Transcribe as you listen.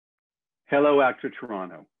Hello, ACTRA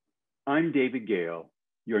Toronto. I'm David Gale,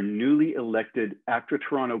 your newly elected ACTRA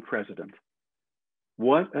Toronto President.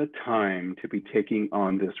 What a time to be taking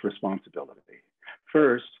on this responsibility.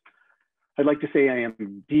 First, I'd like to say I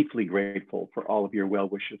am deeply grateful for all of your well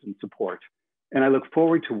wishes and support, and I look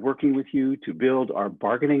forward to working with you to build our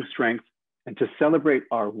bargaining strength and to celebrate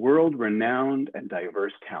our world-renowned and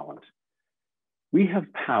diverse talent. We have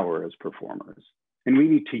power as performers, and we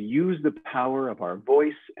need to use the power of our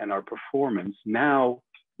voice and our performance now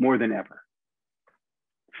more than ever.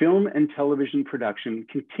 Film and television production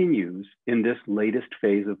continues in this latest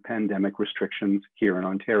phase of pandemic restrictions here in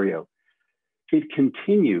Ontario. It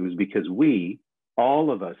continues because we,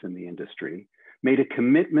 all of us in the industry, made a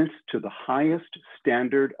commitment to the highest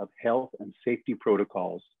standard of health and safety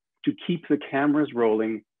protocols to keep the cameras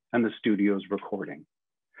rolling and the studios recording.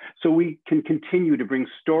 So we can continue to bring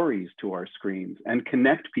stories to our screens and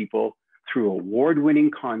connect people through award-winning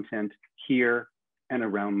content here and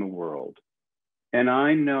around the world. And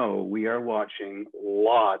I know we are watching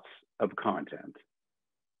lots of content.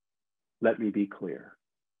 Let me be clear.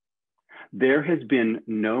 There has been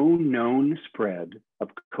no known spread of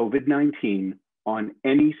COVID-19 on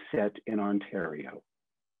any set in Ontario.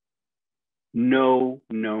 No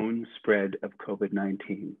known spread of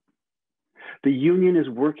COVID-19. The union is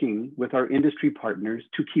working with our industry partners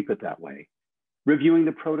to keep it that way, reviewing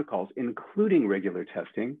the protocols, including regular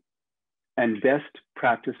testing and best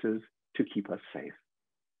practices to keep us safe.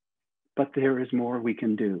 But there is more we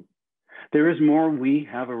can do. There is more we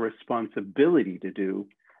have a responsibility to do,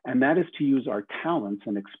 and that is to use our talents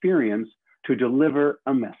and experience to deliver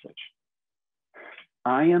a message.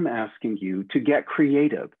 I am asking you to get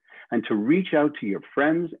creative and to reach out to your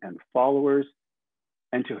friends and followers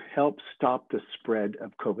and to help stop the spread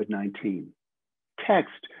of COVID-19.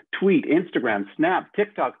 Text, tweet, Instagram, Snap,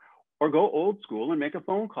 TikTok, or go old school and make a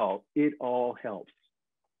phone call. It all helps.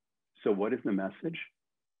 So what is the message?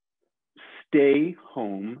 Stay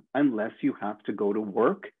home unless you have to go to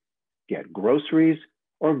work, get groceries,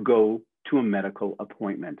 or go to a medical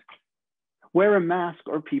appointment. Wear a mask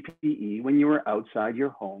or PPE when you are outside your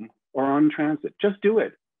home or on transit. Just do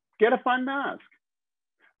it. Get a fun mask.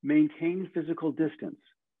 Maintain physical distance.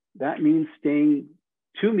 That means staying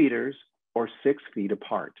 2 meters or 6 feet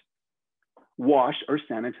apart. Wash or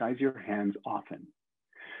sanitize your hands often.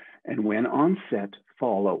 And when on set,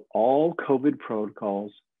 follow all COVID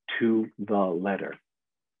protocols to the letter.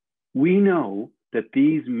 We know that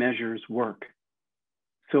these measures work,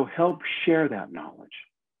 so help share that knowledge.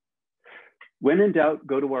 When in doubt,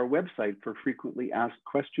 go to our website for frequently asked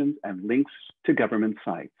questions and links to government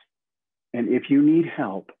sites. And if you need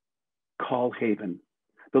help, call Haven.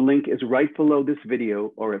 The link is right below this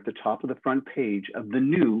video or at the top of the front page of the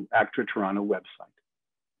new ACTRA Toronto website.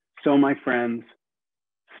 So my friends,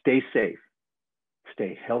 stay safe,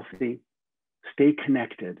 stay healthy, stay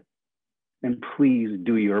connected, and please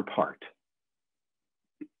do your part.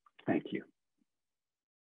 Thank you.